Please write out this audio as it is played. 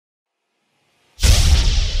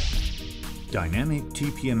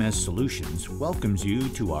DynamicTPMS Solutions welcomes you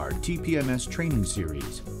to our TPMS training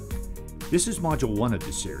series. This is Module 1 of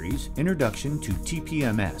the series, Introduction to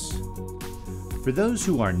TPMS. For those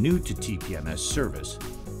who are new to TPMS service,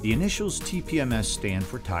 the initials TPMS stand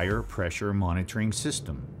for Tire Pressure Monitoring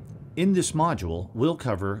System. In this module, we'll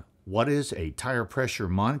cover what is a tire pressure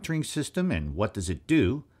monitoring system and what does it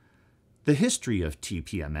do, the history of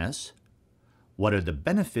TPMS, what are the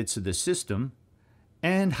benefits of the system,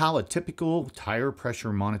 and how a typical tire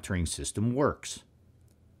pressure monitoring system works.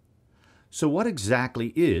 So what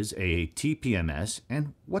exactly is a TPMS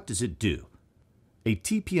and what does it do? A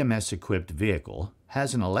TPMS-equipped vehicle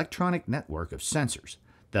has an electronic network of sensors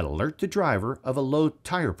that alert the driver of a low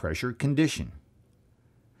tire pressure condition.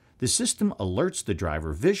 The system alerts the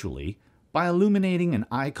driver visually by illuminating an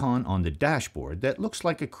icon on the dashboard that looks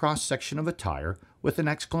like a cross-section of a tire with an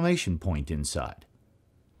exclamation point inside.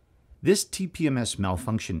 This TPMS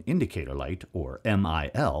malfunction indicator light, or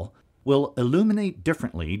MIL, will illuminate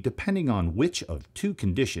differently depending on which of two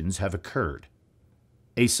conditions have occurred.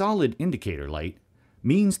 A solid indicator light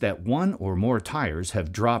means that one or more tires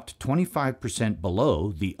have dropped 25%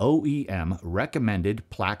 below the OEM recommended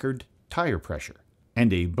placard tire pressure.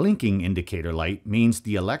 And a blinking indicator light means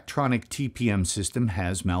the electronic TPM system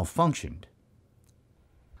has malfunctioned.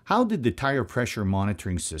 How did the tire pressure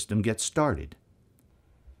monitoring system get started?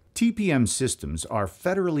 TPM systems are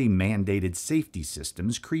federally mandated safety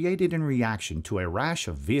systems created in reaction to a rash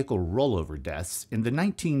of vehicle rollover deaths in the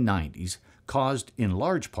 1990s caused in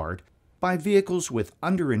large part by vehicles with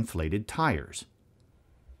underinflated tires.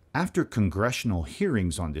 After congressional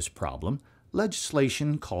hearings on this problem,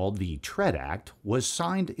 legislation called the TREAD Act was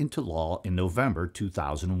signed into law in November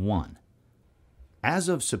 2001. As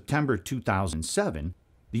of September 2007,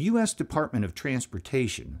 the U.S. Department of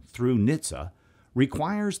Transportation, through NHTSA,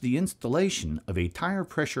 requires the installation of a tire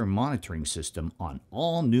pressure monitoring system on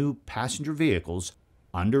all new passenger vehicles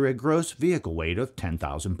under a gross vehicle weight of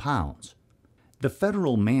 10,000 pounds. The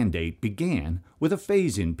federal mandate began with a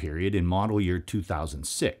phase-in period in model year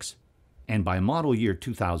 2006, and by model year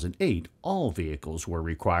 2008, all vehicles were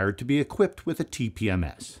required to be equipped with a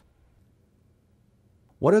TPMS.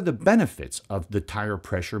 What are the benefits of the tire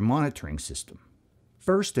pressure monitoring system?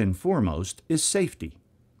 First and foremost is safety.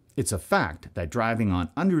 It's a fact that driving on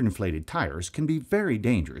underinflated tires can be very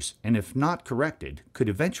dangerous and, if not corrected, could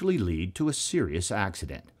eventually lead to a serious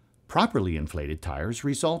accident. Properly inflated tires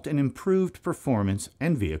result in improved performance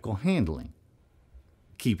and vehicle handling.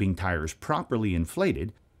 Keeping tires properly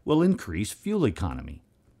inflated will increase fuel economy.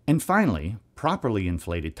 And finally, properly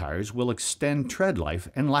inflated tires will extend tread life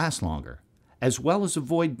and last longer, as well as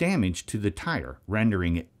avoid damage to the tire,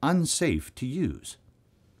 rendering it unsafe to use.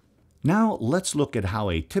 Now let's look at how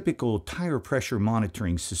a typical tire pressure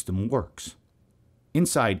monitoring system works.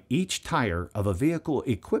 Inside each tire of a vehicle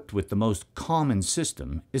equipped with the most common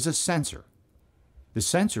system is a sensor. The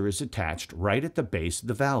sensor is attached right at the base of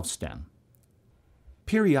the valve stem.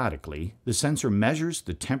 Periodically, the sensor measures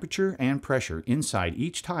the temperature and pressure inside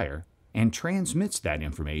each tire and transmits that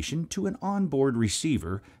information to an onboard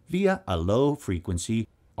receiver via a low-frequency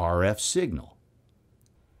RF signal.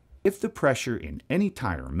 If the pressure in any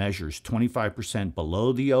tire measures 25%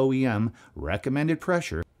 below the OEM recommended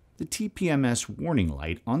pressure, the TPMS warning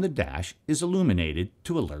light on the dash is illuminated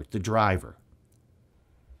to alert the driver.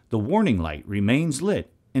 The warning light remains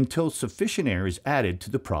lit until sufficient air is added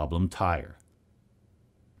to the problem tire.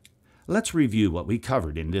 Let's review what we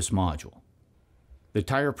covered in this module. The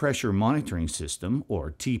Tire Pressure Monitoring System,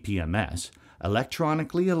 or TPMS,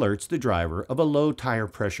 electronically alerts the driver of a low tire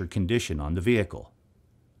pressure condition on the vehicle.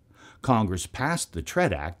 Congress passed the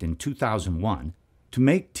TREAD Act in 2001 to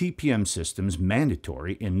make TPM systems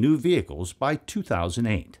mandatory in new vehicles by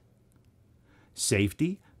 2008.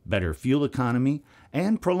 Safety, better fuel economy,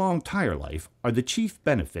 and prolonged tire life are the chief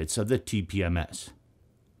benefits of the TPMS.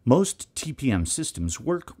 Most TPM systems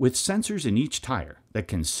work with sensors in each tire that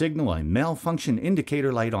can signal a malfunction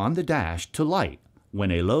indicator light on the dash to light when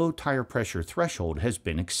a low tire pressure threshold has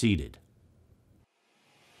been exceeded.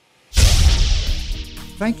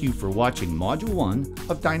 Thank you for watching Module 1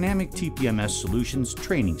 of DynamicTPMS Solutions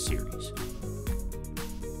Training Series.